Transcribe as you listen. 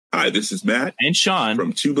Hi, this is Matt and Sean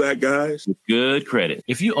from Two Black Guys with Good Credit.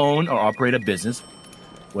 If you own or operate a business,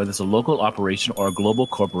 whether it's a local operation or a global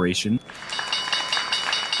corporation,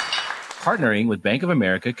 partnering with Bank of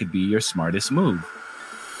America could be your smartest move.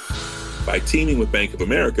 By teaming with Bank of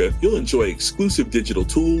America, you'll enjoy exclusive digital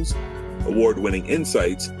tools, award-winning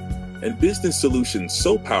insights, and business solutions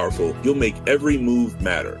so powerful you'll make every move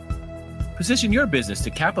matter. Position your business to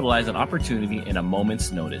capitalize on opportunity in a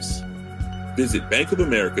moment's notice. Visit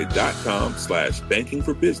bankofamerica.com/banking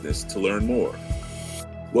for business to learn more.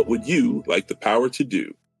 What would you like the power to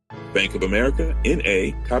do? Bank of America,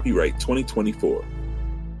 N.A., copyright 2024.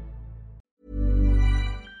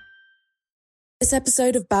 This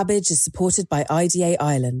episode of Babbage is supported by IDA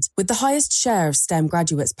Ireland. With the highest share of STEM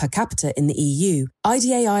graduates per capita in the EU,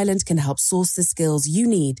 IDA Ireland can help source the skills you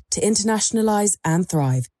need to internationalise and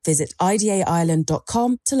thrive. Visit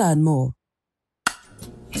idaireland.com to learn more.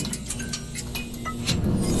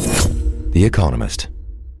 The Economist.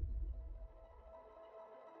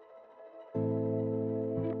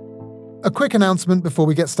 A quick announcement before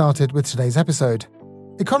we get started with today's episode.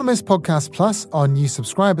 Economist Podcast Plus, our new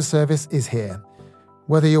subscriber service, is here.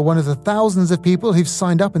 Whether you're one of the thousands of people who've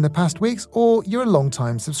signed up in the past weeks or you're a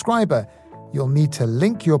long-time subscriber, you'll need to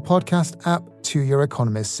link your podcast app to your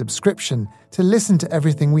Economist subscription to listen to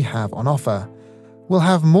everything we have on offer. We'll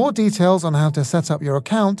have more details on how to set up your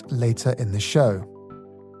account later in the show.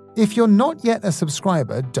 If you're not yet a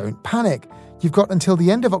subscriber, don't panic. You've got until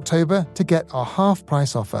the end of October to get our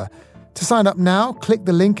half-price offer. To sign up now, click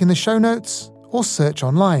the link in the show notes or search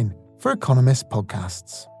online for Economist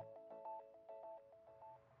Podcasts.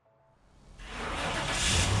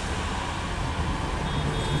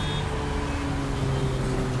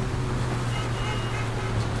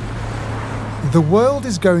 The world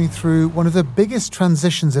is going through one of the biggest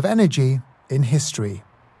transitions of energy in history.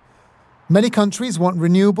 Many countries want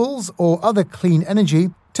renewables or other clean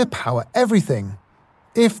energy to power everything.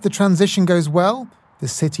 If the transition goes well, the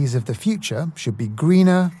cities of the future should be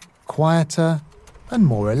greener, quieter, and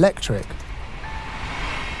more electric.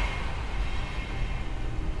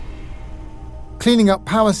 Cleaning up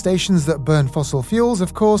power stations that burn fossil fuels,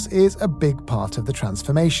 of course, is a big part of the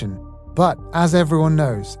transformation. But as everyone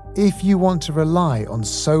knows, if you want to rely on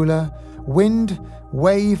solar, wind,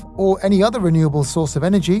 wave, or any other renewable source of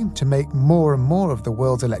energy to make more and more of the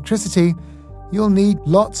world's electricity, you'll need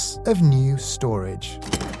lots of new storage.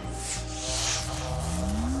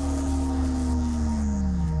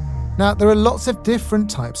 Now, there are lots of different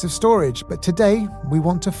types of storage, but today we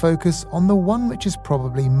want to focus on the one which is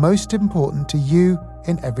probably most important to you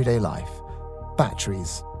in everyday life: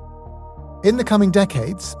 batteries. In the coming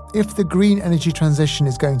decades, if the green energy transition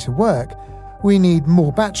is going to work, we need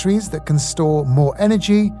more batteries that can store more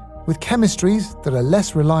energy with chemistries that are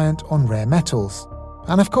less reliant on rare metals.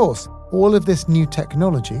 And of course, all of this new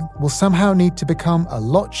technology will somehow need to become a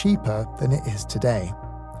lot cheaper than it is today.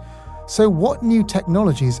 So what new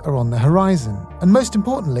technologies are on the horizon? And most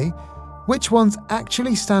importantly, which ones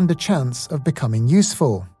actually stand a chance of becoming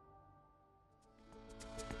useful?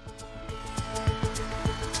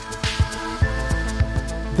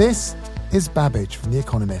 This is Babbage from The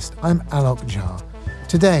Economist. I'm Alok Jha.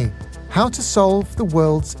 Today, how to solve the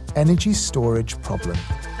world's energy storage problem.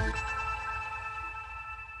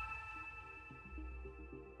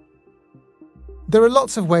 There are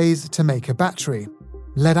lots of ways to make a battery.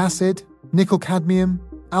 Lead acid, nickel cadmium,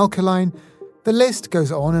 alkaline, the list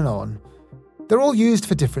goes on and on. They're all used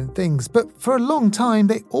for different things, but for a long time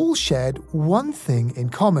they all shared one thing in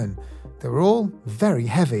common. They were all very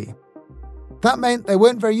heavy. That meant they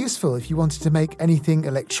weren't very useful if you wanted to make anything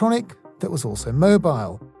electronic that was also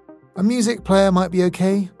mobile. A music player might be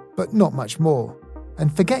okay, but not much more.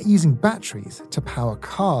 And forget using batteries to power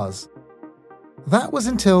cars. That was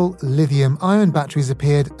until lithium-ion batteries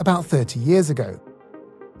appeared about 30 years ago.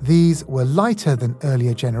 These were lighter than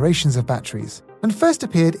earlier generations of batteries, and first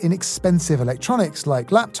appeared in expensive electronics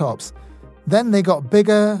like laptops. Then they got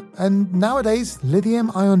bigger, and nowadays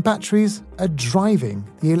lithium-ion batteries are driving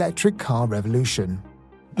the electric car revolution.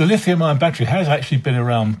 The lithium-ion battery has actually been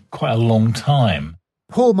around quite a long time.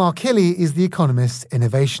 Paul Markilly is The Economist's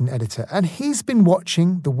innovation editor, and he's been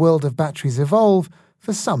watching the world of batteries evolve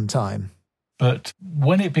for some time. But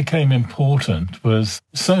when it became important was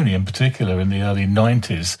Sony in particular in the early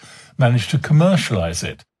 90s managed to commercialise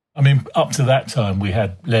it. I mean, up to that time we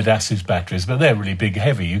had lead-acid batteries, but they're really big,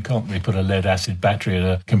 heavy. You can't really put a lead-acid battery in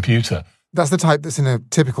a computer. That's the type that's in a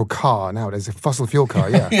typical car nowadays, a fossil fuel car,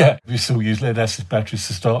 yeah. Yeah, we still use lead-acid batteries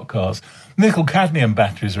to start cars. Nickel-cadmium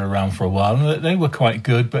batteries were around for a while, and they were quite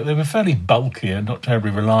good, but they were fairly bulky and not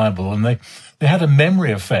terribly reliable, and they had a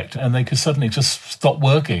memory effect, and they could suddenly just stop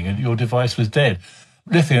working, and your device was dead.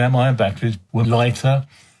 Lithium-ion batteries were lighter,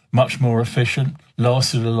 much more efficient,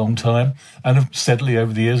 lasted a long time, and have steadily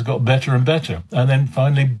over the years got better and better. And then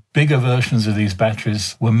finally, bigger versions of these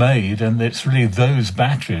batteries were made, and it's really those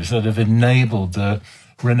batteries that have enabled the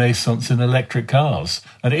renaissance in electric cars.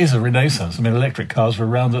 And it is a renaissance. I mean, electric cars were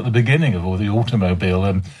around at the beginning of all the automobile,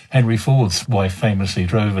 and Henry Ford's wife famously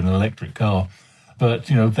drove an electric car. But,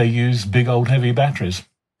 they use big old heavy batteries.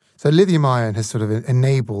 So lithium-ion has sort of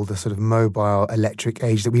enabled the sort of mobile electric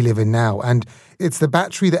age that we live in now. And it's the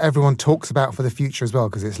battery that everyone talks about for the future as well,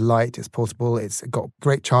 because it's light, it's portable, it's got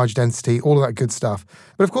great charge density, all of that good stuff.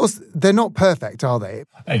 But of course, they're not perfect, are they?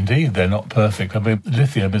 Indeed, they're not perfect. I mean,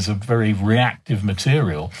 lithium is a very reactive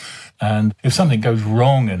material. And if something goes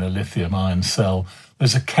wrong in a lithium-ion cell,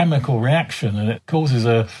 there's a chemical reaction and it causes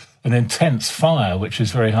an intense fire, which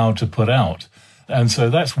is very hard to put out. And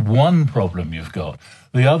so that's one problem you've got.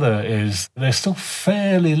 The other is they're still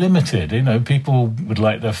fairly limited. People would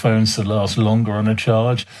like their phones to last longer on a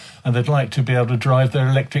charge, and they'd like to be able to drive their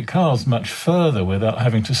electric cars much further without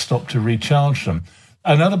having to stop to recharge them.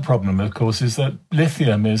 Another problem, of course, is that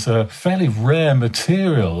lithium is a fairly rare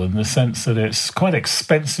material in the sense that it's quite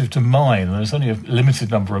expensive to mine. There's only a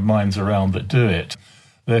limited number of mines around that do it.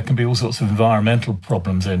 There can be all sorts of environmental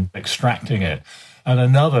problems in extracting it.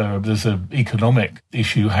 And there's an economic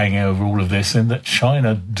issue hanging over all of this in that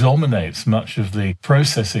China dominates much of the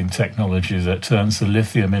processing technology that turns the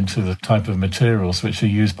lithium into the type of materials which are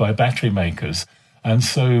used by battery makers. And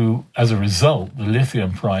so, as a result, the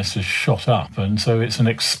lithium price has shot up. And so it's an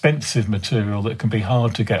expensive material that can be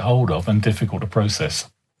hard to get hold of and difficult to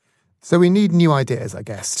process. So we need new ideas, I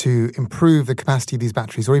guess, to improve the capacity of these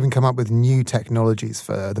batteries or even come up with new technologies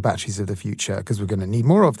for the batteries of the future, because we're going to need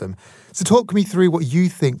more of them. So talk me through what you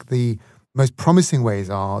think the most promising ways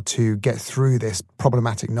are to get through this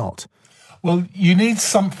problematic knot. Well, you need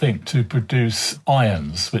something to produce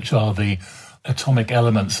ions, which are the atomic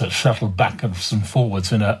elements that shuttle backwards and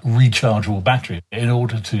forwards in a rechargeable battery in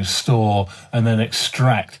order to store and then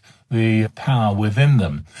extract the power within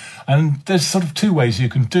them. And there's sort of two ways you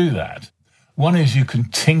can do that. One is you can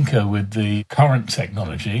tinker with the current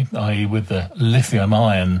technology, i.e. with the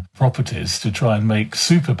lithium-ion properties, to try and make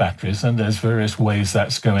super batteries, and there's various ways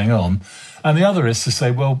that's going on. And the other is to say,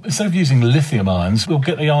 well, instead of using lithium ions, we'll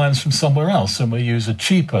get the ions from somewhere else, and we'll use a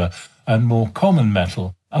cheaper and more common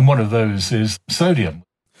metal. And one of those is sodium.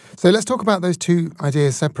 So let's talk about those two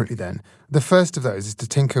ideas separately then. The first of those is to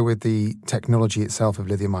tinker with the technology itself of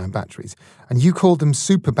lithium-ion batteries. And you called them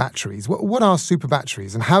super batteries. What are super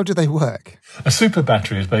batteries and how do they work? A super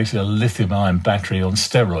battery is basically a lithium-ion battery on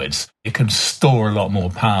steroids. It can store a lot more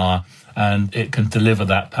power and it can deliver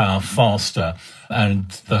that power faster. And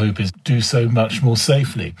the hope is do so much more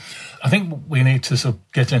safely. I think we need to sort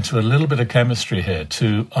of get into a little bit of chemistry here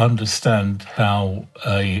to understand how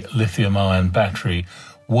a lithium-ion battery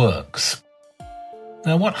works.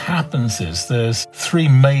 Now, what happens is there's three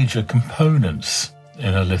major components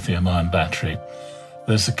in a lithium-ion battery.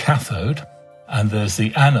 There's the cathode and there's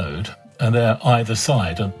the anode, and they're either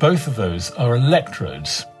side, and both of those are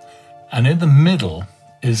electrodes. And in the middle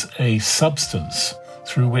is a substance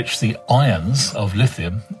through which the ions of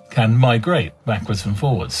lithium can migrate backwards and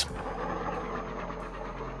forwards.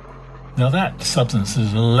 Now, that substance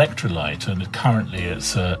is an electrolyte, and currently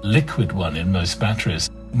it's a liquid one in most batteries.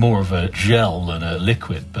 More of a gel than a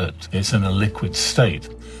liquid, but it's in a liquid state.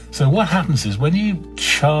 So what happens is when you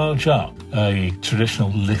charge up a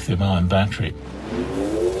traditional lithium-ion battery,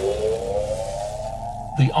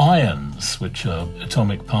 the ions, which are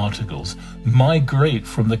atomic particles, migrate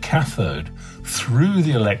from the cathode through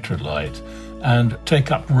the electrolyte and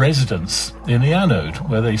take up residence in the anode,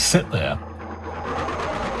 where they sit there.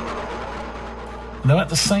 Now, at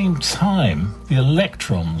the same time, the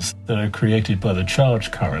electrons that are created by the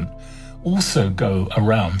charge current also go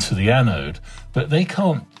around to the anode, but they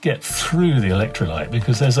can't get through the electrolyte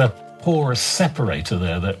because there's a porous separator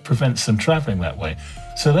there that prevents them traveling that way.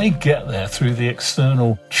 So they get there through the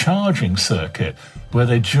external charging circuit, where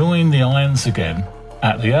they join the ions again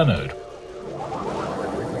at the anode.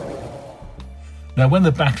 Now, when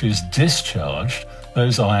the battery is discharged,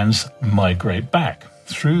 those ions migrate back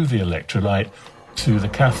through the electrolyte to the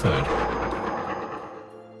cathode.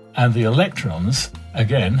 And the electrons,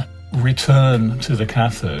 again, return to the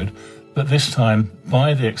cathode, but this time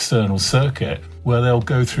by the external circuit, where they'll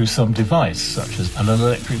go through some device, such as an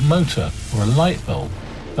electric motor or a light bulb.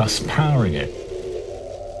 thus powering it.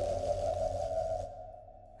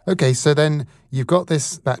 Okay, so then you've got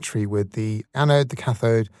this battery with the anode, the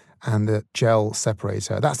cathode, and the gel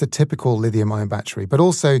separator. That's the typical lithium-ion battery. But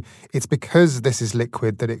also, it's because this is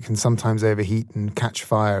liquid that it can sometimes overheat and catch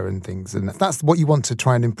fire and things. And that's what you want to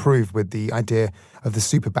try and improve with the idea of the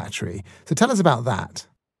super battery. So tell us about that.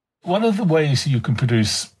 One of the ways you can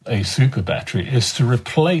produce a super battery is to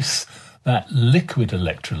replace that liquid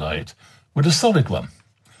electrolyte with a solid one.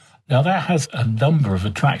 Now, that has a number of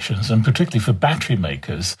attractions, and particularly for battery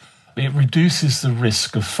makers, it reduces the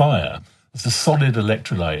risk of fire. The solid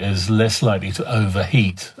electrolyte is less likely to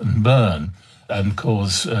overheat and burn and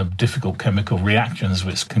cause difficult chemical reactions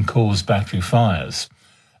which can cause battery fires.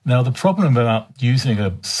 Now, the problem about using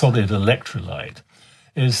a solid electrolyte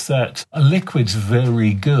is that a liquid's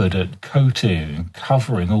very good at coating and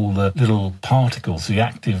covering all the little particles, the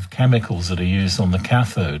active chemicals that are used on the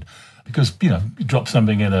cathode, because, you drop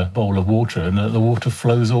something in a bowl of water and the water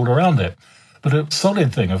flows all around it. But a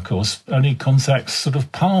solid thing, of course, only contacts sort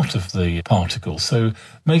of part of the particle. So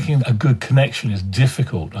making a good connection is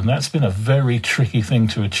difficult, and that's been a very tricky thing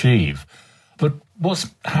to achieve. But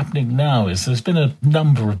what's happening now is there's been a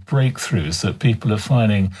number of breakthroughs that people are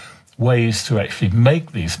finding ways to actually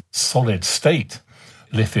make these solid-state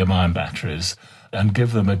lithium-ion batteries and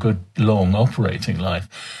give them a good long operating life,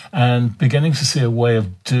 and beginning to see a way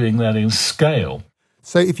of doing that in scale.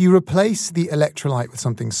 So if you replace the electrolyte with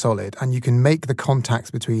something solid and you can make the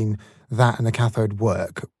contacts between that and the cathode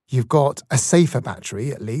work, you've got a safer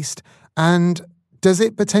battery at least. And does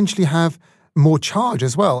it potentially have more charge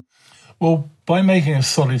as well? Well, by making a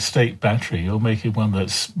solid-state battery, you're making one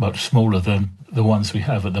that's much smaller than the ones we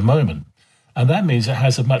have at the moment. And that means it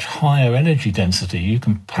has a much higher energy density. You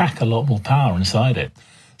can pack a lot more power inside it.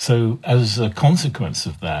 So as a consequence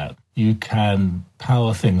of that, you can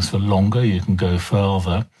power things for longer, you can go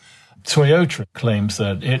further. Toyota claims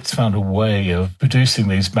that it's found a way of producing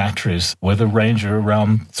these batteries with a range of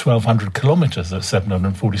around 1,200 kilometers, that's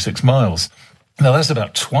 746 miles. Now, that's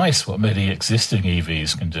about twice what many existing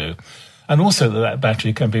EVs can do. And also that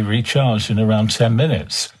battery can be recharged in around 10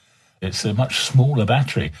 minutes. It's a much smaller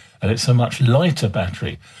battery, and it's a much lighter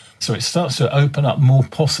battery. So it starts to open up more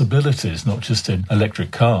possibilities, not just in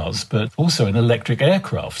electric cars, but also in electric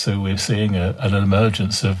aircraft. So we're seeing an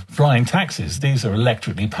emergence of flying taxis. These are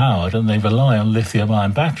electrically powered, and they rely on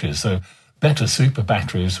lithium-ion batteries. So better super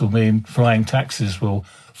batteries will mean flying taxis will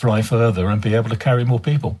fly further and be able to carry more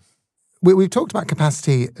people. We've talked about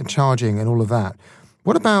capacity and charging and all of that.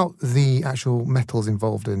 What about the actual metals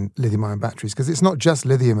involved in lithium-ion batteries? Because it's not just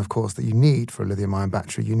lithium, of course, that you need for a lithium-ion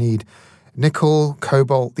battery. You need nickel,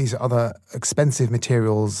 cobalt. These are other expensive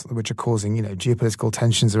materials which are causing, geopolitical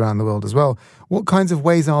tensions around the world as well. What kinds of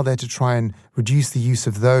ways are there to try and reduce the use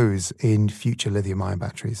of those in future lithium-ion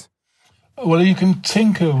batteries? Well, you can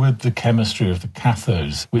tinker with the chemistry of the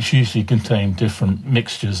cathodes, which usually contain different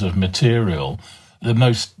mixtures of material. The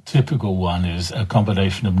most typical one is a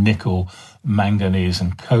combination of nickel, manganese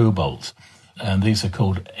and cobalt, and these are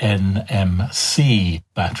called NMC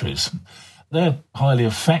batteries. They're highly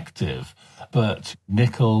effective, but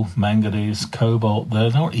nickel, manganese, cobalt,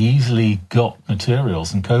 they're not easily got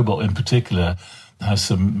materials, and cobalt in particular has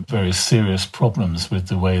some very serious problems with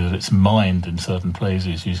the way that it's mined in certain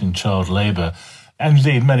places using child labour. And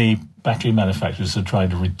indeed, many battery manufacturers are trying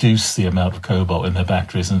to reduce the amount of cobalt in their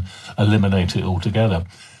batteries and eliminate it altogether.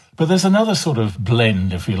 But there's another sort of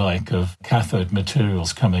blend, if you like, of cathode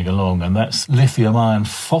materials coming along, and that's lithium iron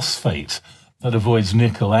phosphate that avoids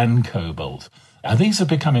nickel and cobalt. And these are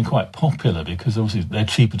becoming quite popular because obviously they're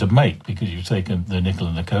cheaper to make because you've taken the nickel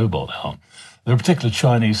and the cobalt out. They're a particular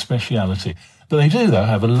Chinese speciality. But they do, though,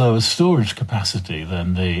 have a lower storage capacity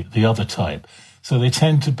than the other type. So they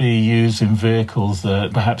tend to be used in vehicles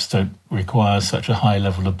that perhaps don't require such a high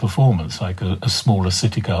level of performance, like a smaller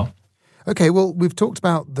city car. Okay, well, we've talked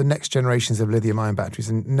about the next generations of lithium-ion batteries,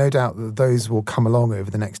 and no doubt that those will come along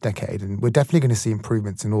over the next decade, and we're definitely going to see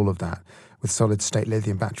improvements in all of that with solid-state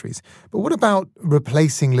lithium batteries. But what about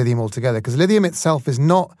replacing lithium altogether? Because lithium itself is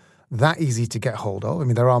not that easy to get hold of. I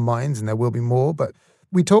mean, there are mines and there will be more, but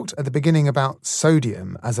we talked at the beginning about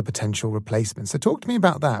sodium as a potential replacement. So talk to me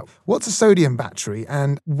about that. What's a sodium battery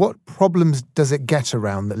and what problems does it get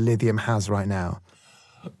around that lithium has right now?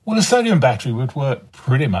 Well, a sodium battery would work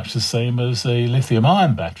pretty much the same as a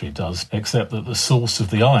lithium-ion battery does, except that the source of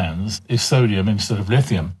the ions is sodium instead of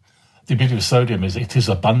lithium. The beauty of sodium is it is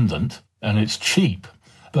abundant and it's cheap,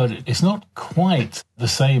 but it's not quite the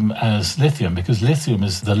same as lithium because lithium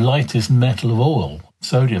is the lightest metal of all.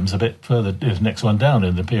 Sodium's a bit further, next one down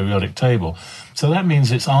in the periodic table. So that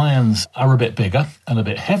means its ions are a bit bigger and a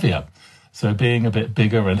bit heavier. So being a bit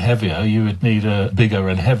bigger and heavier, you would need a bigger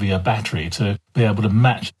and heavier battery to be able to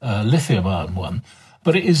match a lithium-ion one.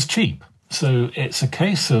 But it is cheap. So it's a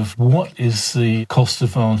case of what is the cost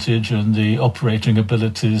advantage and the operating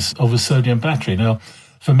abilities of a sodium battery. Now,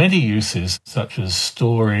 for many uses, such as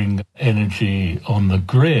storing energy on the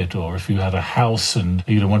grid, or if you had a house and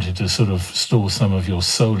you wanted to sort of store some of your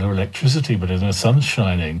solar electricity, but when the sun's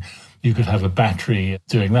shining, you could have a battery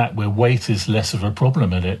doing that where weight is less of a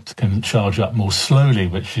problem and it can charge up more slowly,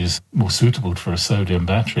 which is more suitable for a sodium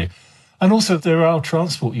battery. And also there are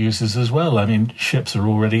transport uses as well. I mean, ships are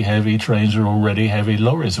already heavy, trains are already heavy,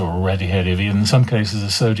 lorries are already heavy. In some cases, a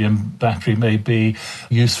sodium battery may be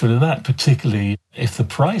useful in that, particularly if the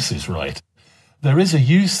price is right. There is a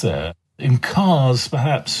use there. In cars,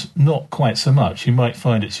 perhaps not quite so much. You might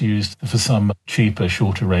find it's used for some cheaper,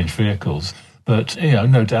 shorter range vehicles. But,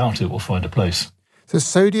 no doubt it will find a place. So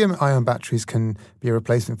sodium-ion batteries can be a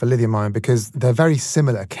replacement for lithium-ion because they're very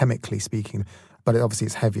similar, chemically speaking, but obviously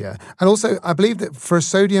it's heavier. And also, I believe that for a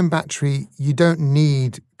sodium battery, you don't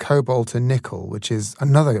need cobalt and nickel, which is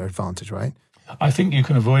another advantage, right? I think you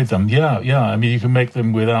can avoid them. Yeah. I mean, you can make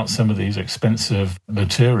them without some of these expensive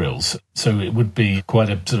materials. So it would be quite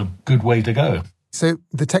a sort of good way to go. So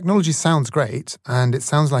the technology sounds great, and it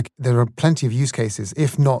sounds like there are plenty of use cases,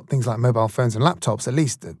 if not things like mobile phones and laptops, at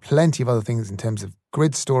least plenty of other things in terms of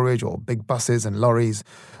grid storage or big buses and lorries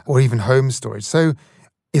or even home storage. So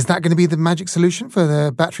is that going to be the magic solution for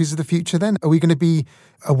the batteries of the future then? Are we going to be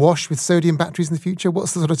awash with sodium batteries in the future?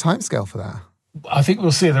 What's the sort of timescale for that? I think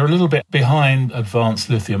we'll see they're a little bit behind advanced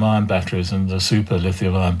lithium-ion batteries and the super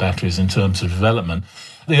lithium-ion batteries in terms of development.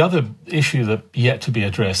 The other issue that yet to be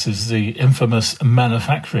addressed is the infamous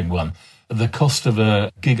manufacturing one. The cost of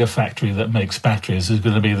a gigafactory that makes batteries is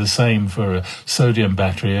going to be the same for a sodium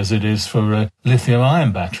battery as it is for a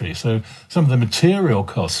lithium-ion battery. So some of the material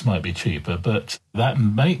costs might be cheaper, but that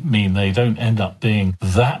might mean they don't end up being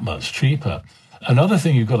that much cheaper. Another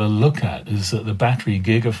thing you've got to look at is that the battery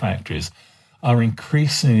gigafactories are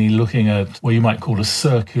increasingly looking at what you might call a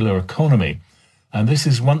circular economy. And this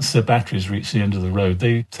is once the batteries reach the end of the road,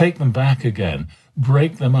 they take them back again,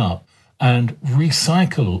 break them up, and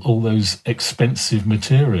recycle all those expensive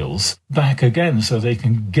materials back again so they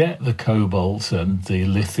can get the cobalt and the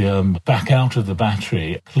lithium back out of the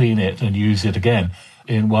battery, clean it and use it again.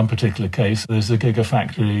 In one particular case, there's a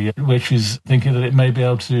gigafactory which is thinking that it may be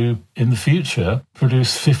able to, in the future,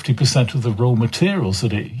 produce 50% of the raw materials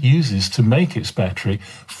that it uses to make its battery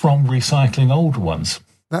from recycling old ones.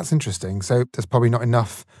 That's interesting. So there's probably not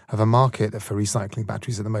enough of a market for recycling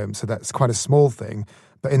batteries at the moment. So that's quite a small thing.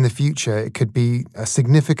 But in the future, it could be a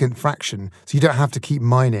significant fraction. So you don't have to keep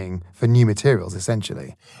mining for new materials,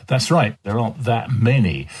 essentially. That's right. There aren't that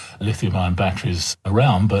many lithium-ion batteries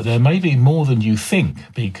around, but there may be more than you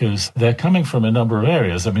think because they're coming from a number of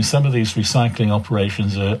areas. I mean, some of these recycling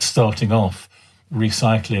operations are starting off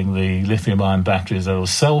recycling the lithium-ion batteries out of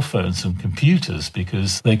cell phones and computers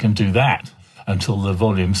because they can do that until the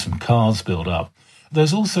volumes from cars build up.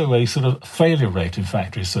 There's also a sort of failure rate in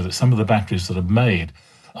factories so that some of the batteries that are made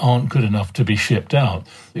aren't good enough to be shipped out.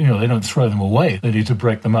 They don't throw them away. They need to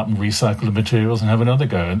break them up and recycle the materials and have another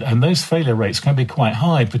go. And those failure rates can be quite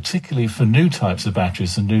high, particularly for new types of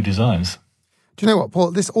batteries and new designs. Do you know what,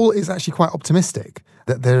 Paul? This all is actually quite optimistic,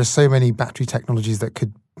 that there are so many battery technologies that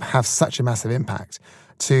could have such a massive impact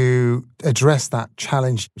to address that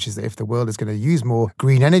challenge, which is that if the world is going to use more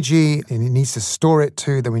green energy and it needs to store it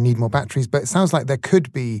too, then we need more batteries. But it sounds like there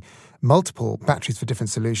could be multiple batteries for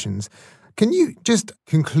different solutions. Can you just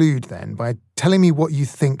conclude then by telling me what you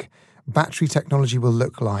think battery technology will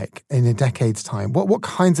look like in a decade's time? What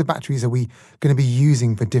kinds of batteries are we going to be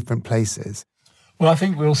using for different places? Well, I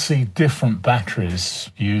think we'll see different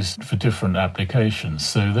batteries used for different applications.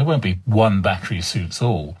 So there won't be one battery suits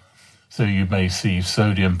all. So you may see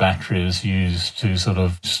sodium batteries used to sort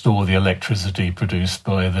of store the electricity produced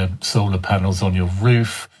by the solar panels on your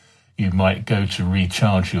roof. You might go to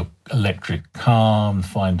recharge your electric car and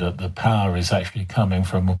find that the power is actually coming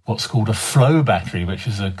from what's called a flow battery, which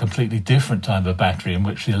is a completely different type of battery in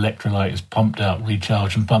which the electrolyte is pumped out,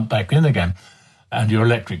 recharged and pumped back in again. And your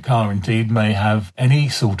electric car indeed may have any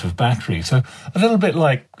sort of battery. So a little bit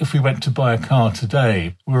like if we went to buy a car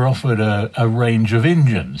today, we're offered a range of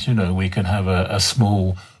engines. We can have a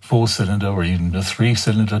small 4-cylinder or even a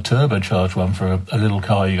 3-cylinder turbocharged one for a little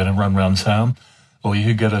car you're going to run around town. Or you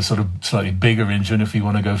could get a sort of slightly bigger engine if you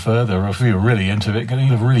want to go further. Or if you're really into it, get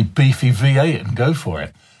a really beefy V8 and go for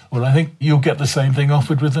it. Well, I think you'll get the same thing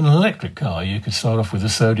offered with an electric car. You could start off with a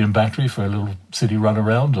sodium battery for a little city run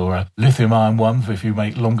around, or a lithium-ion one for if you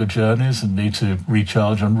make longer journeys and need to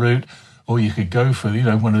recharge en route. Or you could go for,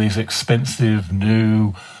 one of these expensive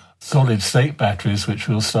new solid-state batteries, which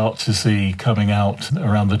we'll start to see coming out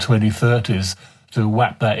around the 2030s, to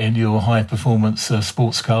whack that in your high-performance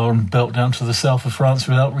sports car and belt down to the south of France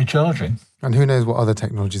without recharging. And who knows what other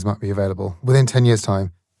technologies might be available within 10 years'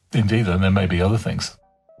 time. Indeed, and there may be other things.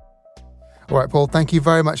 All right, Paul, thank you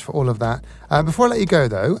very much for all of that. Before I let you go,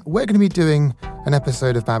 though, we're going to be doing an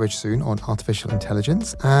episode of Babbage soon on artificial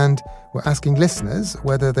intelligence, and we're asking listeners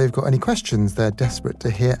whether they've got any questions they're desperate to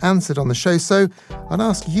hear answered on the show. So I'd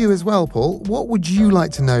ask you as well, Paul, what would you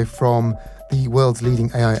like to know from the world's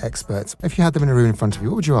leading AI experts? If you had them in a room in front of you,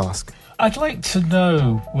 what would you ask? I'd like to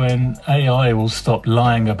know when AI will stop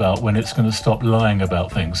lying about when it's going to stop lying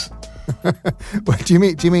about things. What do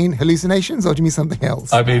you mean hallucinations, or do you mean something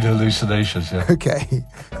else? I mean hallucinations, yeah. Okay.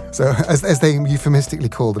 So as they euphemistically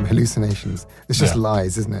call them, hallucinations. It's just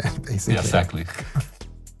lies, isn't it, basically? Yeah, exactly.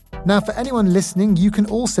 Now, for anyone listening, you can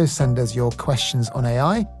also send us your questions on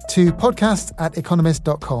AI to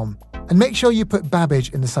podcast@economist.com, and make sure you put Babbage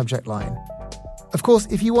in the subject line. Of course,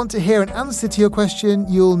 if you want to hear an answer to your question,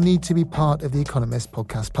 you'll need to be part of the Economist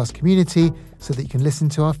Podcast Plus community so that you can listen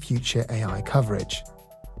to our future AI coverage.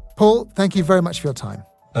 Paul, thank you very much for your time.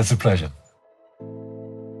 That's a pleasure.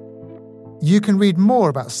 You can read more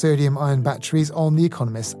about sodium-ion batteries on the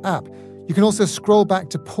Economist app. You can also scroll back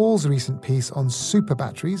to Paul's recent piece on super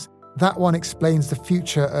batteries. That one explains the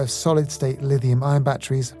future of solid-state lithium-ion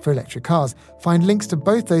batteries for electric cars. Find links to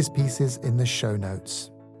both those pieces in the show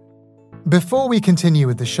notes. Before we continue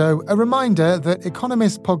with the show, a reminder that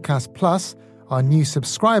Economist Podcast Plus, our new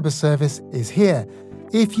subscriber service, is here.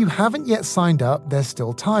 If you haven't yet signed up, there's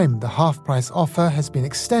still time. The half-price offer has been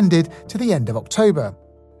extended to the end of October.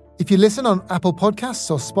 If you listen on Apple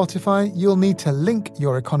Podcasts or Spotify, you'll need to link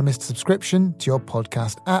your Economist subscription to your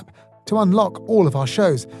podcast app to unlock all of our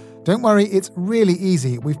shows. Don't worry, it's really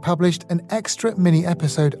easy. We've published an extra mini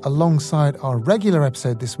episode alongside our regular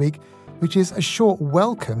episode this week, which is a short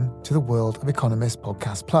welcome to the world of Economist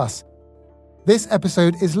Podcast Plus. This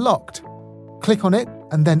episode is locked. Click on it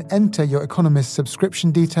and then enter your Economist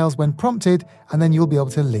subscription details when prompted, and then you'll be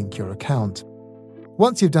able to link your account.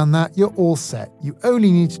 Once you've done that, you're all set. You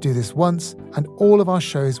only need to do this once, and all of our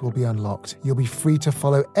shows will be unlocked. You'll be free to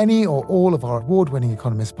follow any or all of our award-winning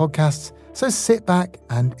Economist podcasts, so sit back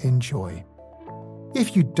and enjoy.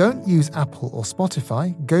 If you don't use Apple or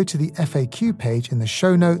Spotify, go to the FAQ page in the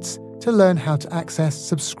show notes to learn how to access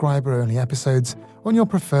subscriber-only episodes on your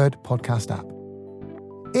preferred podcast app.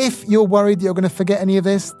 If you're worried that you're going to forget any of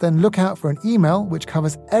this, then look out for an email which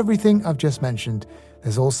covers everything I've just mentioned.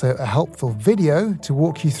 There's also a helpful video to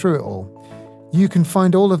walk you through it all. You can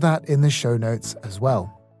find all of that in the show notes as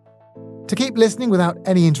well. To keep listening without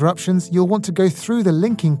any interruptions, you'll want to go through the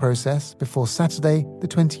linking process before Saturday, the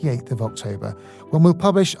 28th of October, when we'll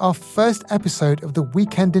publish our first episode of the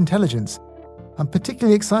Weekend Intelligence. I'm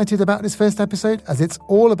particularly excited about this first episode as it's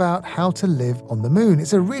all about how to live on the moon.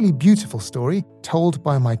 It's a really beautiful story told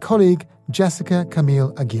by my colleague, Jessica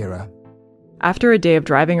Camille Aguirre. After a day of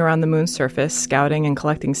driving around the moon's surface, scouting and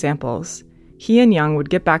collecting samples, he and Young would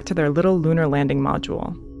get back to their little lunar landing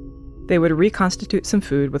module. They would reconstitute some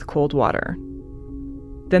food with cold water.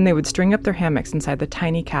 Then they would string up their hammocks inside the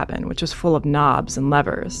tiny cabin, which was full of knobs and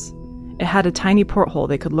levers. It had a tiny porthole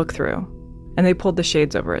they could look through, and they pulled the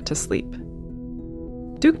shades over it to sleep.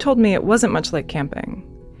 Duke told me it wasn't much like camping.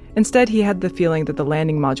 Instead, he had the feeling that the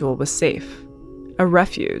landing module was safe, a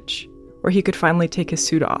refuge, where he could finally take his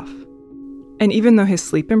suit off. And even though his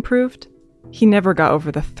sleep improved, he never got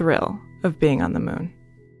over the thrill of being on the moon.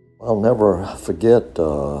 I'll never forget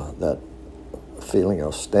that feeling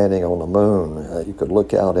of standing on the moon. You could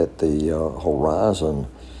look out at the horizon,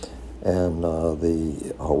 and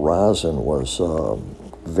the horizon was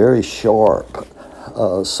very sharp.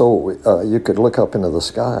 So you could look up into the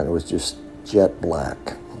sky, and it was just jet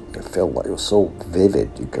black. It felt like it was so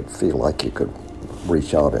vivid, you could feel like you could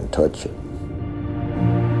reach out and touch it.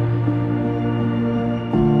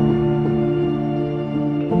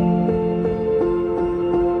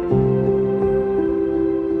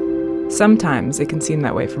 Sometimes it can seem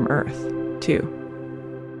that way from Earth, too.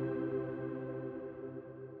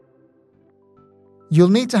 You'll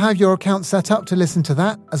need to have your account set up to listen to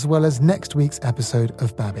that, as well as next week's episode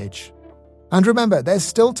of Babbage. And remember, there's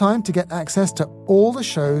still time to get access to all the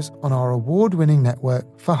shows on our award-winning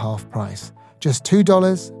network for half price. Just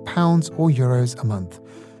 $2, pounds or euros a month.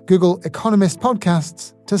 Google Economist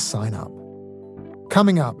Podcasts to sign up.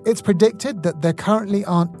 Coming up, it's predicted that there currently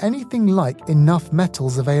aren't anything like enough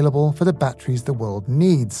metals available for the batteries the world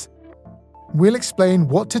needs. We'll explain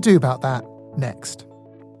what to do about that next.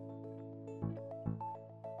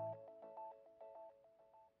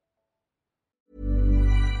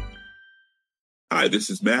 Hi, this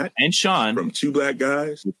is Matt and Sean from Two Black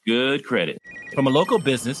Guys with Good Credit. From a local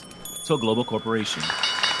business to a global corporation.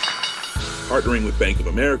 Partnering with Bank of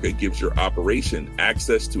America gives your operation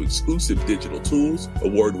access to exclusive digital tools,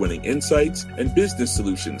 award-winning insights, and business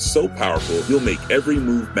solutions so powerful you'll make every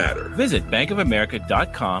move matter. Visit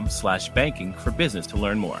bankofamerica.com/banking for business to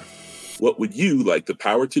learn more. What would you like the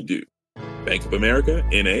power to do? Bank of America,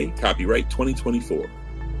 N.A., copyright 2024.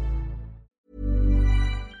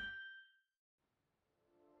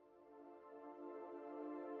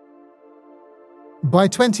 By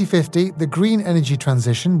 2050, the green energy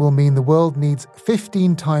transition will mean the world needs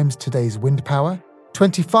 15 times today's wind power,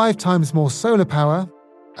 25 times more solar power,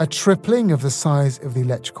 a tripling of the size of the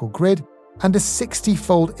electrical grid, and a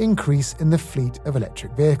 60-fold increase in the fleet of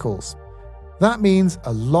electric vehicles. That means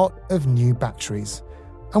a lot of new batteries.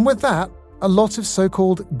 And with that, a lot of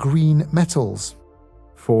so-called green metals.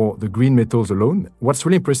 For the green metals alone, what's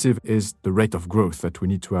really impressive is the rate of growth that we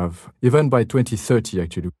need to have, even by 2030,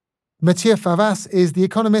 actually. Mathieu Favas is The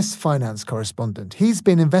Economist's finance correspondent. He's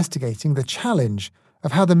been investigating the challenge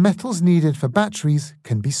of how the metals needed for batteries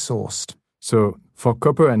can be sourced. So for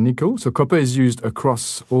copper and nickel, so copper is used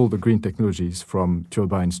across all the green technologies, from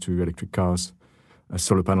turbines to electric cars,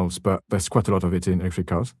 solar panels, but there's quite a lot of it in electric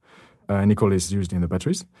cars. Nickel is used in the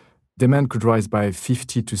batteries. Demand could rise by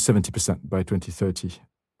 50 to 70% by 2030.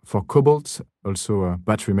 For cobalt, also a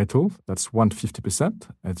battery metal, that's 150%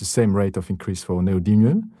 at the same rate of increase for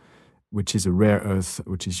neodymium, which is a rare earth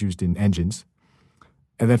which is used in engines.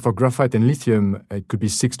 And then for graphite and lithium, it could be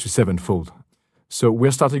 6 to 7-fold. So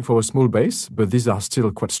we're starting for a small base, but these are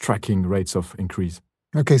still quite striking rates of increase.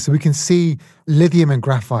 Okay, so we can see lithium and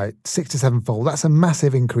graphite 6 to 7-fold. That's a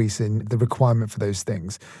massive increase in the requirement for those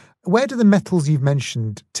things. Where do the metals you've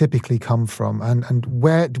mentioned typically come from, and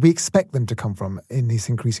where do we expect them to come from in these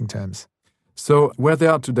increasing terms? So where they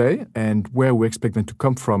are today and where we expect them to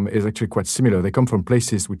come from is actually quite similar. They come from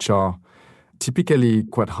places which are typically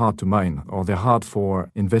quite hard to mine, or they're hard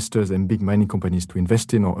for investors and big mining companies to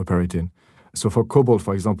invest in or operate in. So for cobalt,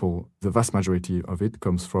 for example, the vast majority of it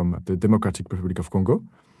comes from the Democratic Republic of Congo,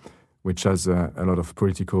 which has a lot of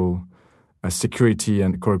political security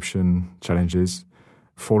and corruption challenges.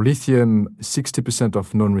 For lithium, 60%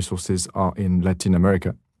 of known resources are in Latin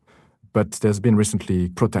America. But there's been recently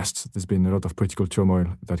protests. There's been a lot of political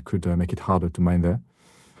turmoil that could make it harder to mine there.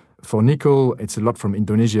 For nickel, it's a lot from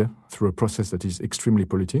Indonesia through a process that is extremely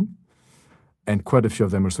polluting. And quite a few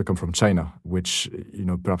of them also come from China, which,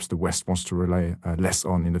 perhaps the West wants to rely less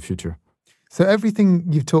on in the future. So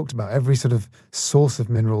everything you've talked about, every sort of source of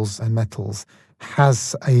minerals and metals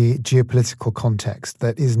has a geopolitical context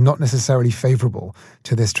that is not necessarily favourable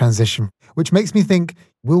to this transition, which makes me think,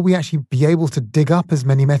 will we actually be able to dig up as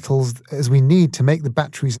many metals as we need to make the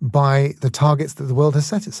batteries by the targets that the world has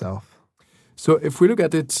set itself? So if we look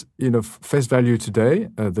at it, face value today,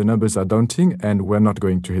 the numbers are daunting and we're not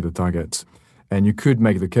going to hit the targets. And you could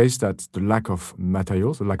make the case that the lack of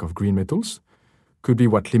materials, the lack of green metals, could be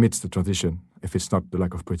what limits the transition, if it's not the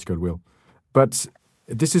lack of political will. But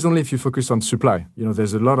this is only if you focus on supply.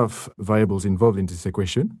 There's a lot of variables involved in this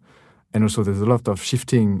equation. And also there's a lot of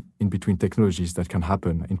shifting in between technologies that can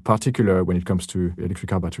happen, in particular when it comes to electric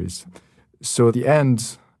car batteries. So the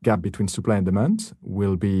end gap between supply and demand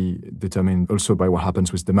will be determined also by what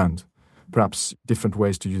happens with demand. Perhaps different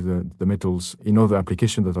ways to use the metals in other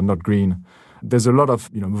applications that are not green. There's a lot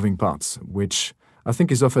of moving parts, which I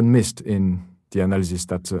think is often missed in the analysis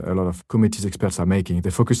that a lot of committees experts are making.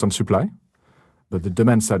 They focus on supply, but the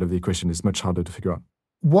demand side of the equation is much harder to figure out.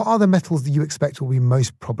 What are the metals that you expect will be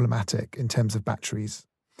most problematic in terms of batteries?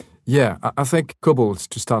 Yeah, I think cobalt,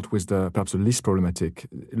 to start with, perhaps the least problematic,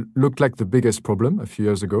 looked like the biggest problem a few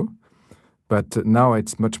years ago, but now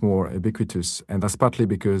it's much more ubiquitous, and that's partly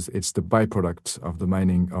because it's the byproduct of the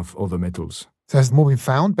mining of other metals. So has more been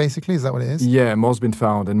found, basically? Is that what it is? Yeah, more's been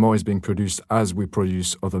found, and more is being produced as we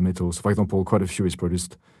produce other metals. For example, quite a few is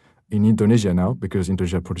produced in Indonesia now, because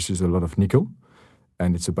Indonesia produces a lot of nickel,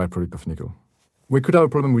 and it's a byproduct of nickel. We could have a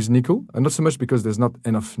problem with nickel, and not so much because there's not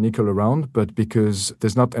enough nickel around, but because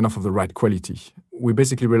there's not enough of the right quality. We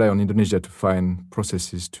basically rely on Indonesia to find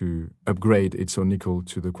processes to upgrade its own nickel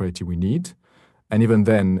to the quality we need. And even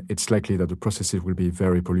then, it's likely that the processes will be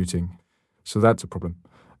very polluting. So that's a problem.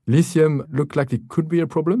 Lithium looked like it could be a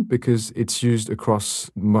problem because it's used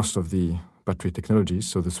across most of the battery technologies,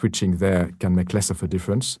 so the switching there can make less of a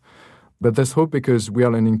difference. But there's hope because we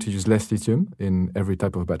are learning to use less lithium in every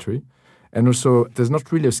type of battery. And also, there's not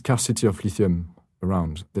really a scarcity of lithium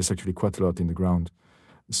around. There's actually quite a lot in the ground.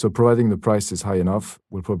 So providing the price is high enough,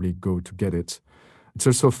 we'll probably go to get it. It's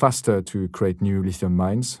also faster to create new lithium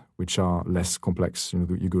mines, which are less complex. You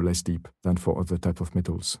go less deep than for other type of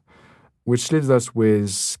metals. Which leaves us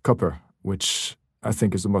with copper, which I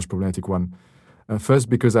think is the most problematic one. First,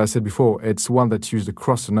 because as I said before, it's one that's used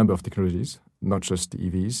across a number of technologies, not just the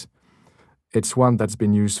EVs. It's one that's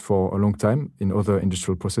been used for a long time in other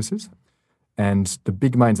industrial processes. And the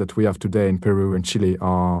big mines that we have today in Peru and Chile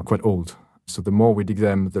are quite old. So the more we dig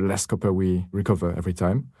them, the less copper we recover every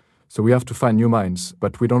time. So we have to find new mines,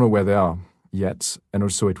 but we don't know where they are yet. And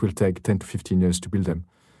also it will take 10 to 15 years to build them.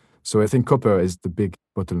 So I think copper is the big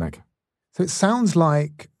bottleneck. So it sounds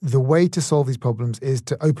like the way to solve these problems is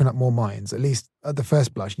to open up more mines, at least at the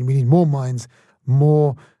first blush. We need more mines,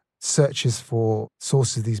 more searches for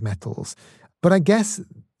sources of these metals. But I guess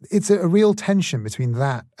it's a real tension between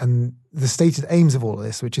that and the stated aims of all of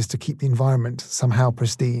this, which is to keep the environment somehow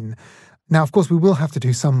pristine. Now, of course, we will have to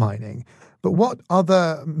do some mining, but what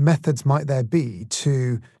other methods might there be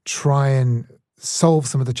to try and solve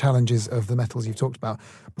some of the challenges of the metals you've talked about?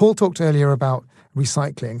 Paul talked earlier about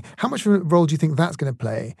recycling. How much of a role do you think that's going to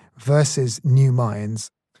play versus new mines?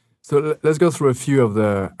 So let's go through a few of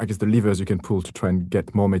the levers you can pull to try and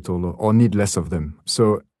get more metal or need less of them.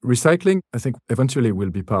 So recycling, I think, eventually will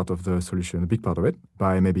be part of the solution, a big part of it,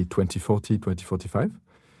 by maybe 2040, 2045.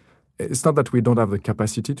 It's not that we don't have the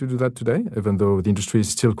capacity to do that today, even though the industry is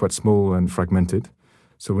still quite small and fragmented.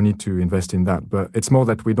 So we need to invest in that. But it's more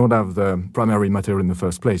that we don't have the primary material in the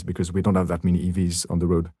first place because we don't have that many EVs on the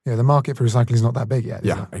road. Yeah, the market for recycling is not that big yet.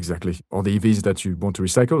 Yeah, exactly. Or the EVs that you want to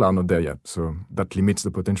recycle are not there yet. So that limits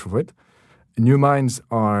the potential for it. New mines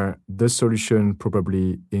are the solution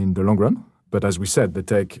probably in the long run. But as we said, they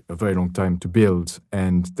take a very long time to build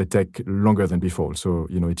and they take longer than before. So,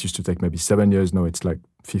 it used to take maybe 7 years. Now it's like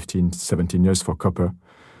 15, 17 years for copper,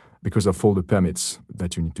 because of all the permits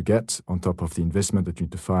that you need to get on top of the investment that you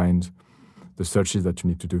need to find, the searches that you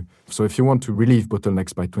need to do. So if you want to relieve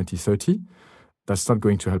bottlenecks by 2030, that's not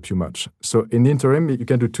going to help you much. So in the interim, you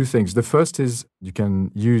can do two things. The first is you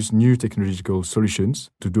can use new technological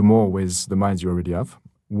solutions to do more with the mines you already have.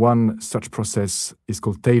 One such process is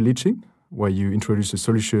called tail leaching, where you introduce a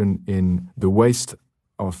solution in the waste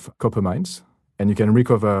of copper mines, and you can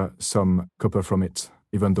recover some copper from it,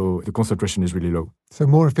 even though the concentration is really low. So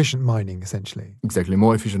more efficient mining, essentially. Exactly,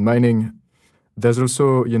 more efficient mining. There's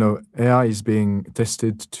also, AI is being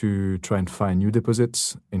tested to try and find new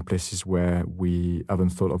deposits in places where we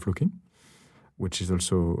haven't thought of looking, which is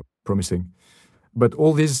also promising. But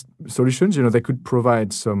all these solutions, they could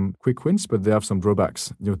provide some quick wins, but they have some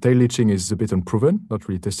drawbacks. Tail leaching is a bit unproven, not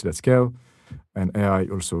really tested at scale, and AI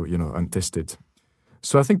also, untested.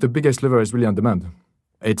 So I think the biggest lever is really on demand.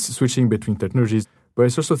 It's switching between technologies, but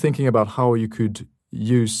it's also thinking about how you could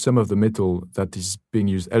use some of the metal that is being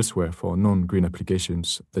used elsewhere for non-green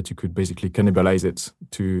applications, that you could basically cannibalize it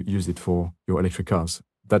to use it for your electric cars.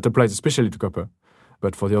 That applies especially to copper,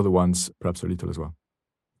 but for the other ones, perhaps a little as well.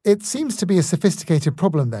 It seems to be a sophisticated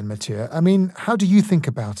problem then, Mathieu. I mean, how do you think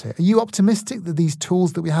about it? Are you optimistic that these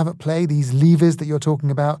tools that we have at play, these levers that you're talking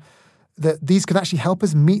about, that these could actually help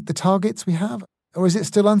us meet the targets we have? Or is it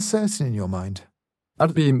still uncertain in your mind?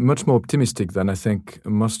 I'd be much more optimistic than I think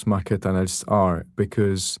most market analysts are,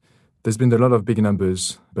 because there's been a lot of big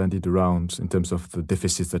numbers bandied around in terms of the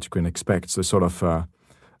deficits that you can expect, the sort of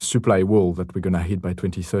supply wall that we're going to hit by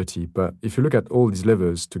 2030. But if you look at all these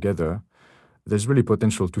levers together, there's really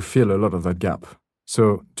potential to fill a lot of that gap.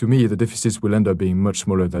 So to me, the deficits will end up being much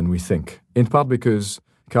smaller than we think, in part because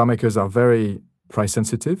car makers are very price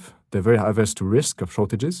sensitive, they're very averse to risk of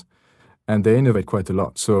shortages, and they innovate quite a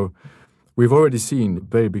lot. So we've already seen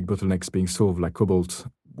very big bottlenecks being solved, like cobalt.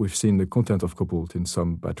 We've seen the content of cobalt in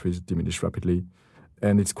some batteries diminish rapidly,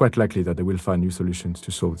 and it's quite likely that they will find new solutions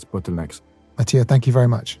to solve these bottlenecks. Mathieu, thank you very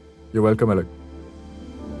much. You're welcome, Alec.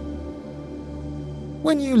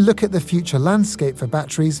 When you look at the future landscape for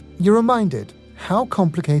batteries, you're reminded how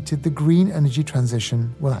complicated the green energy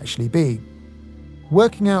transition will actually be.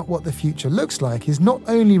 Working out what the future looks like is not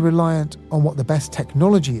only reliant on what the best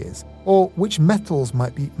technology is, or which metals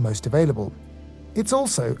might be most available. It's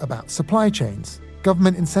also about supply chains,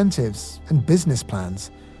 government incentives, and business plans.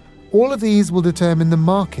 All of these will determine the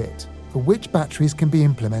market for which batteries can be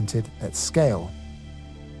implemented at scale.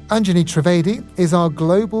 Anjani Trivedi is our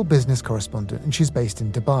global business correspondent, and she's based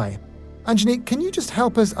in Dubai. Anjani, can you just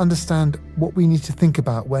help us understand what we need to think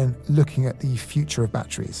about when looking at the future of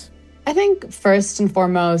batteries? I think first and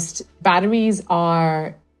foremost, batteries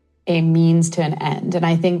are a means to an end. And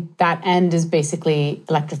I think that end is basically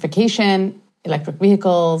electrification, electric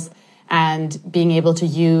vehicles, and being able to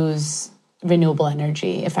use renewable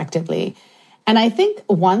energy effectively. And I think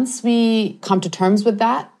once we come to terms with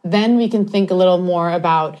that, then we can think a little more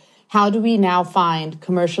about how do we now find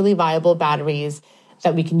commercially viable batteries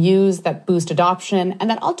that we can use, that boost adoption, and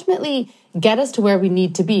that ultimately get us to where we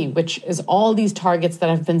need to be, which is all these targets that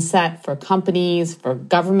have been set for companies, for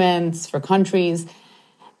governments, for countries.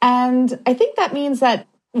 And I think that means that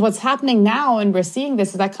what's happening now, and we're seeing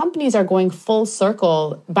this, is that companies are going full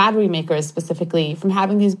circle, battery makers specifically, from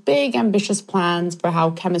having these big ambitious plans for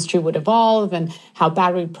how chemistry would evolve and how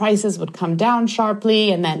battery prices would come down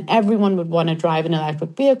sharply, and then everyone would want to drive an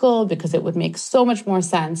electric vehicle because it would make so much more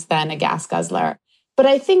sense than a gas guzzler. But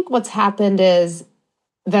I think what's happened is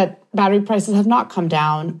that battery prices have not come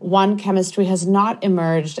down. One, chemistry has not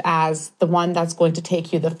emerged as the one that's going to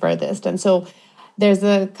take you the furthest. And so there's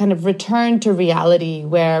a kind of return to reality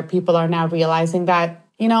where people are now realizing that,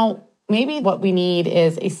 maybe what we need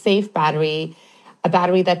is a safe battery, a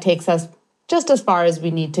battery that takes us just as far as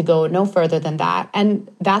we need to go, no further than that. And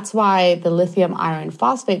that's why the lithium iron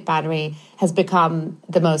phosphate battery has become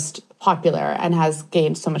the most popular and has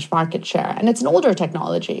gained so much market share. And it's an older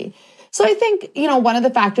technology. So I think, one of the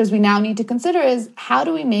factors we now need to consider is how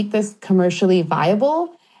do we make this commercially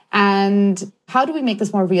viable? And how do we make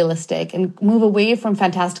this more realistic and move away from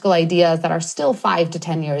fantastical ideas that are still 5 to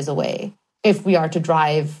 10 years away if we are to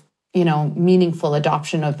drive, meaningful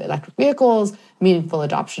adoption of electric vehicles, meaningful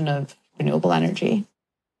adoption of renewable energy?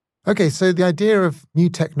 Okay, so the idea of new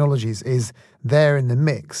technologies is there in the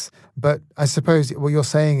mix. But I suppose what you're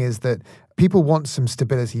saying is that people want some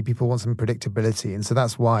stability, people want some predictability. And so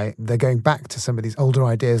that's why they're going back to some of these older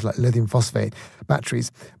ideas like lithium phosphate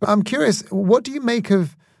batteries. But I'm curious, what do you make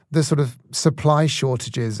of the sort of supply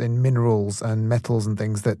shortages in minerals and metals and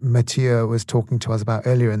things that Mathieu was talking to us about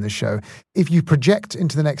earlier in the show? If you project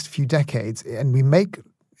into the next few decades and we make,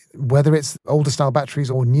 whether it's older style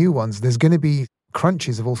batteries or new ones, there's going to be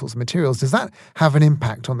crunches of all sorts of materials. Does that have an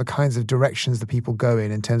impact on the kinds of directions that people go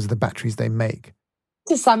in terms of the batteries they make?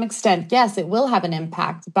 To some extent, yes, it will have an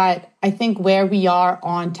impact. But I think where we are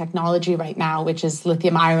on technology right now, which is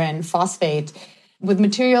lithium iron phosphate, with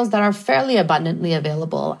materials that are fairly abundantly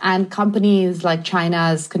available, and companies like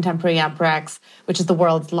China's Contemporary Amperex, which is the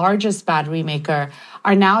world's largest battery maker,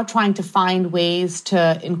 are now trying to find ways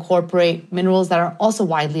to incorporate minerals that are also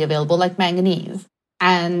widely available, like manganese,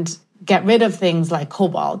 and get rid of things like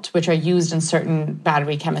cobalt, which are used in certain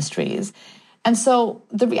battery chemistries. And so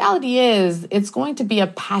the reality is it's going to be a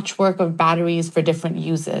patchwork of batteries for different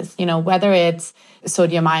uses, whether it's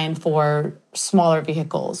sodium ion for smaller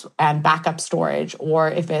vehicles and backup storage, or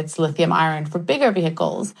if it's lithium iron for bigger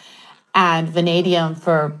vehicles and vanadium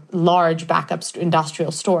for large backup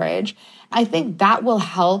industrial storage. I think that will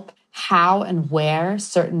help how and where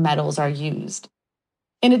certain metals are used.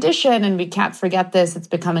 In addition, and we can't forget this, it's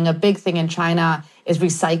becoming a big thing in China, is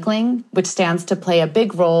recycling, which stands to play a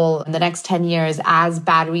big role in the next 10 years as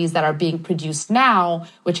batteries that are being produced now,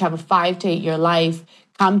 which have a 5 to 8 year life,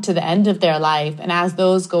 come to the end of their life. And as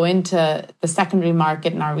those go into the secondary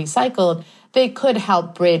market and are recycled, they could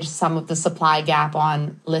help bridge some of the supply gap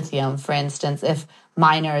on lithium, for instance, if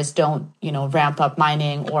miners don't, ramp up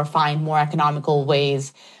mining or find more economical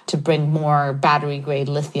ways to bring more battery-grade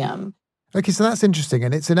lithium. Okay, so that's interesting.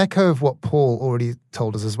 And it's an echo of what Paul already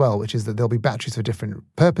told us as well, which is that there'll be batteries for different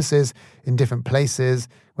purposes in different places,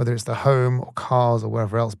 whether it's the home or cars or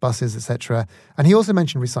wherever else, buses, etc. And he also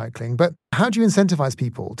mentioned recycling. But how do you incentivize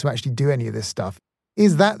people to actually do any of this stuff?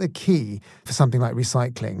 Is that the key for something like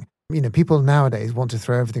recycling? People nowadays want to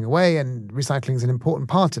throw everything away, and recycling is an important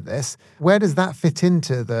part of this. Where does that fit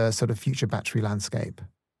into the sort of future battery landscape?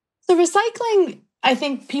 So recycling, I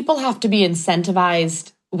think people have to be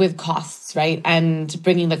incentivized with costs, right? And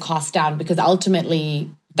bringing the cost down, because ultimately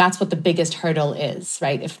that's what the biggest hurdle is,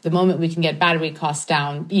 right? If the moment we can get battery costs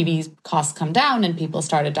down, EV costs come down and people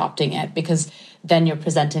start adopting it, because then you're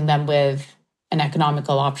presenting them with an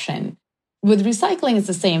economical option. With recycling, it's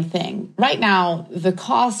the same thing. Right now, the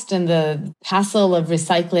cost and the hassle of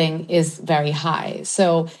recycling is very high.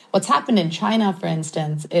 So what's happened in China, for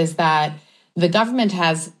instance, is that the government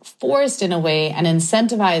has forced, in a way, and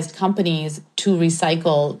incentivized companies to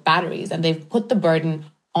recycle batteries. And they've put the burden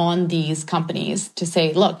on these companies to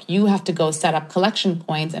say, look, you have to go set up collection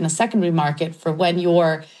points in a secondary market for when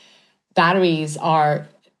your batteries are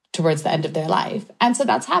towards the end of their life. And so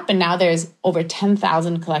that's happened. Now there's over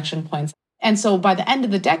 10,000 collection points. And so by the end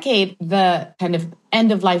of the decade, the kind of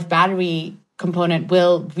end-of-life battery component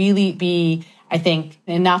will really be, I think,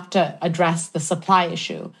 enough to address the supply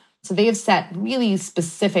issue. So they have set really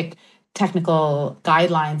specific technical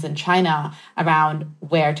guidelines in China around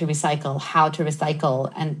where to recycle, how to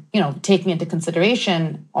recycle, and, taking into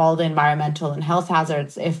consideration all the environmental and health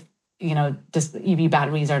hazards if, EV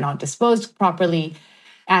batteries are not disposed properly.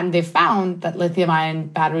 And they've found that lithium-ion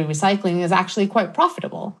battery recycling is actually quite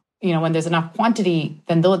profitable. When there's enough quantity,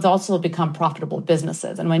 then those also become profitable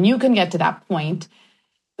businesses. And when you can get to that point,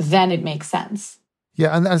 then it makes sense.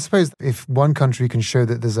 Yeah, and I suppose if one country can show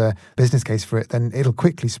that there's a business case for it, then it'll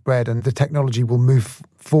quickly spread and the technology will move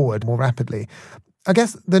forward more rapidly. I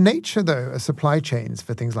guess the nature, though, of supply chains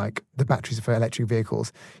for things like the batteries for electric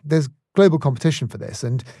vehicles, there's global competition for this.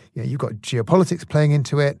 And you've got geopolitics playing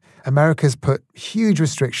into it. America's put huge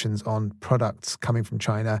restrictions on products coming from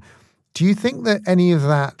China. Do you think that any of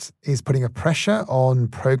that is putting a pressure on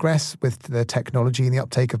progress with the technology and the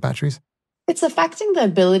uptake of batteries? It's affecting the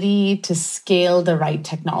ability to scale the right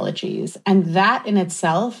technologies. And that in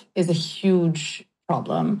itself is a huge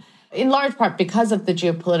problem, in large part because of the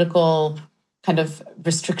geopolitical kind of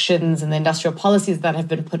restrictions and the industrial policies that have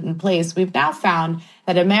been put in place. We've now found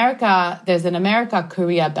that there's an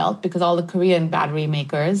America-Korea belt because all the Korean battery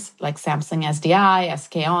makers like Samsung SDI,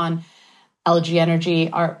 SK On, LG Energy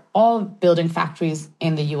are all building factories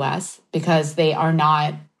in the US because they are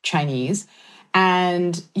not Chinese.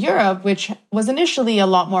 And Europe, which was initially a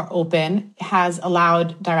lot more open, has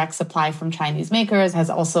allowed direct supply from Chinese makers, has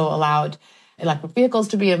also allowed electric vehicles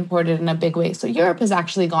to be imported in a big way. So Europe has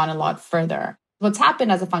actually gone a lot further. What's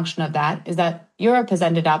happened as a function of that is that Europe has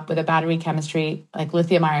ended up with a battery chemistry like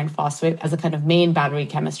lithium iron phosphate as a kind of main battery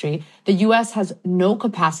chemistry. The US has no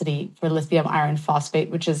capacity for lithium iron phosphate,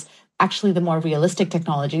 which is actually the more realistic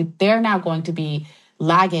technology. They're now going to be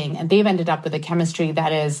lagging, and they've ended up with a chemistry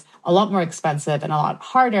that is a lot more expensive and a lot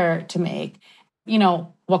harder to make.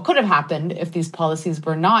 What could have happened if these policies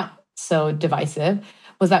were not so divisive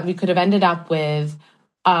was that we could have ended up with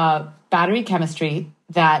a battery chemistry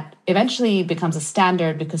that eventually becomes a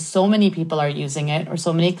standard because so many people are using it or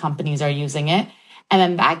so many companies are using it. And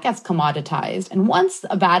then that gets commoditized. And once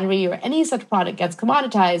a battery or any such product gets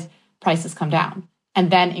commoditized, prices come down.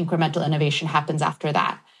 And then incremental innovation happens after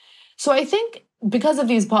that. So I think because of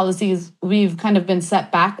these policies, we've kind of been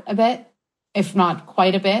set back a bit, if not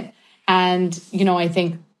quite a bit. And, I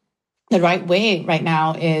think the right way right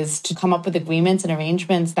now is to come up with agreements and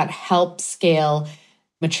arrangements that help scale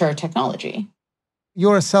mature technology.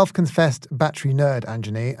 You're a self-confessed battery nerd,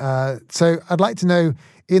 Anjani. So I'd like to know,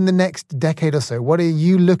 in the next decade or so, what are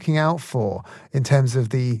you looking out for in terms of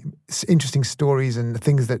the interesting stories and the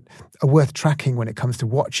things that are worth tracking when it comes to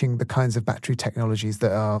watching the kinds of battery technologies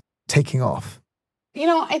that are taking off?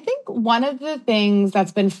 I think one of the things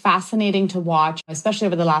that's been fascinating to watch, especially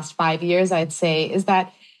over the last 5 years, I'd say, is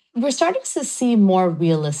that we're starting to see more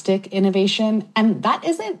realistic innovation. And that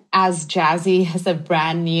isn't as jazzy as a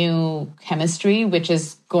brand new chemistry, which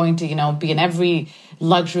is going to, be in every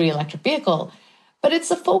luxury electric vehicle. But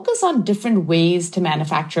it's a focus on different ways to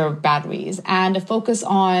manufacture batteries and a focus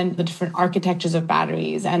on the different architectures of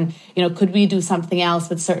batteries. And, could we do something else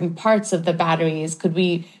with certain parts of the batteries? Could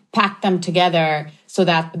we pack them together so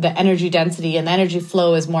that the energy density and the energy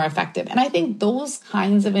flow is more effective? And I think those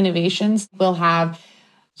kinds of innovations will have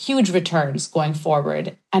huge returns going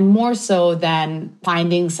forward, and more so than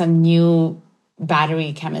finding some new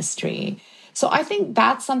battery chemistry. So I think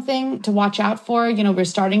that's something to watch out for. We're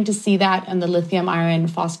starting to see that on the lithium iron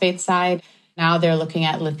phosphate side. Now they're looking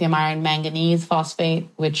at lithium iron manganese phosphate,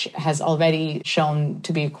 which has already shown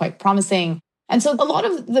to be quite promising. And so a lot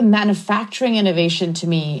of the manufacturing innovation to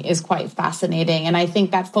me is quite fascinating. And I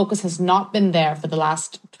think that focus has not been there for the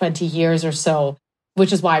last 20 years or so,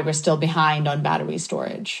 which is why we're still behind on battery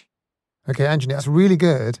storage. Okay, Anjani, that's really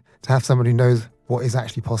good to have someone who knows what is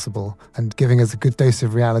actually possible and giving us a good dose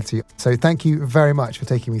of reality. So thank you very much for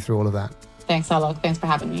taking me through all of that. Thanks, Alok. Thanks for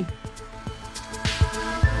having me.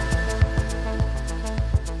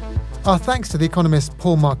 Our thanks to The Economist's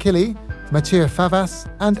Paul Markilly, Mathieu Favas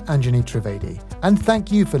and Anjani Trivedi. And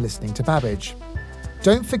thank you for listening to Babbage.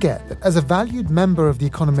 Don't forget that as a valued member of The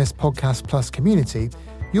Economist Podcast Plus community,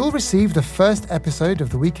 you'll receive the first episode of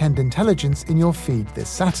The Weekend Intelligence in your feed this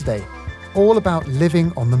Saturday, all about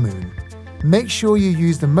living on the moon. Make sure you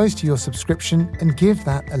use the most of your subscription and give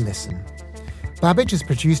that a listen. Babbage is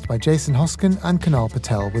produced by Jason Hoskin and Kunal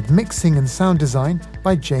Patel, with mixing and sound design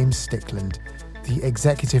by James Stickland. The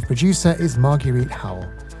executive producer is Marguerite Howell.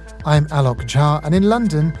 I'm Alok Jha, and in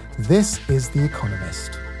London, this is The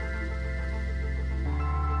Economist.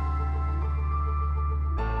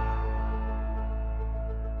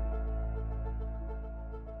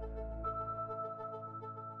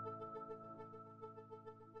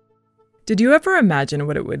 Did you ever imagine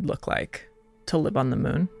what it would look like to live on the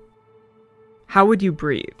moon? How would you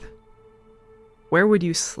breathe? Where would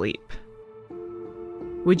you sleep?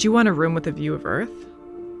 Would you want a room with a view of Earth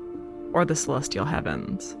or the celestial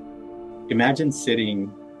heavens? Imagine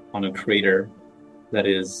sitting on a crater that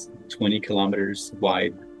is 20 kilometers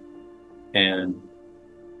wide. And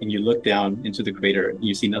you look down into the crater,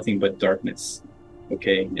 you see nothing but darkness.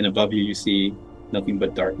 Okay. And above you, you see nothing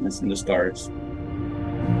but darkness and the stars.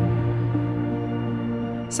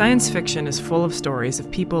 Science fiction is full of stories of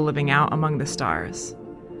people living out among the stars.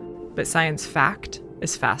 But science fact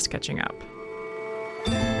is fast catching up.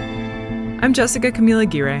 I'm Jessica Camila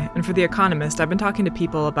Aguirre, and for The Economist, I've been talking to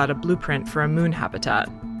people about a blueprint for a moon habitat.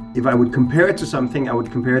 If I would compare it to something, I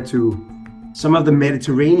would compare it to some of the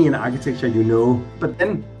Mediterranean architecture you know. But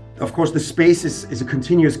then, of course, the space is a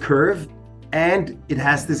continuous curve, and it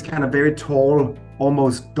has this kind of very tall,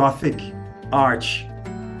 almost Gothic arch.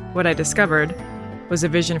 What I discovered was a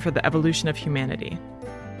vision for the evolution of humanity.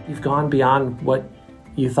 You've gone beyond what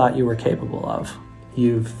you thought you were capable of.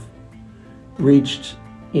 You've reached,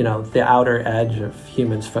 the outer edge of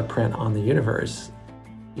humans' footprint on the universe.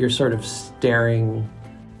 You're sort of staring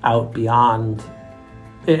out beyond,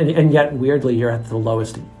 and yet weirdly, you're at the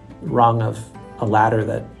lowest rung of a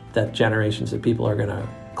ladder that generations of people are going to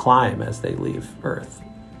climb as they leave Earth.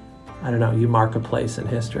 I don't know, you mark a place in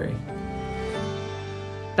history.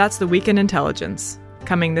 That's The Week in Intelligence,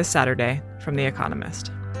 coming this Saturday from The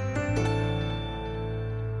Economist.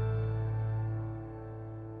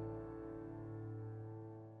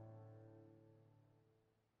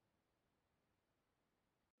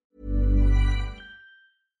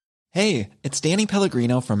 Hey, it's Danny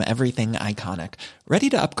Pellegrino from Everything Iconic. Ready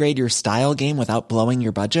to upgrade your style game without blowing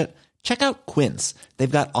your budget? Check out Quince. They've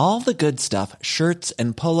got all the good stuff, shirts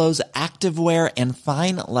and polos, activewear, and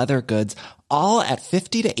fine leather goods, all at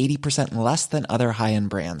 50 to 80% less than other high-end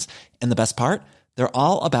brands. And the best part? They're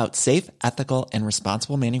all about safe, ethical, and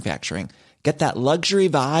responsible manufacturing. Get that luxury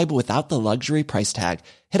vibe without the luxury price tag.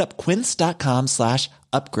 Hit up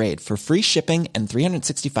quince.com/upgrade for free shipping and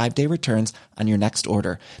 365-day returns on your next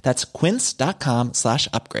order. That's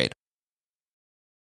quince.com/upgrade.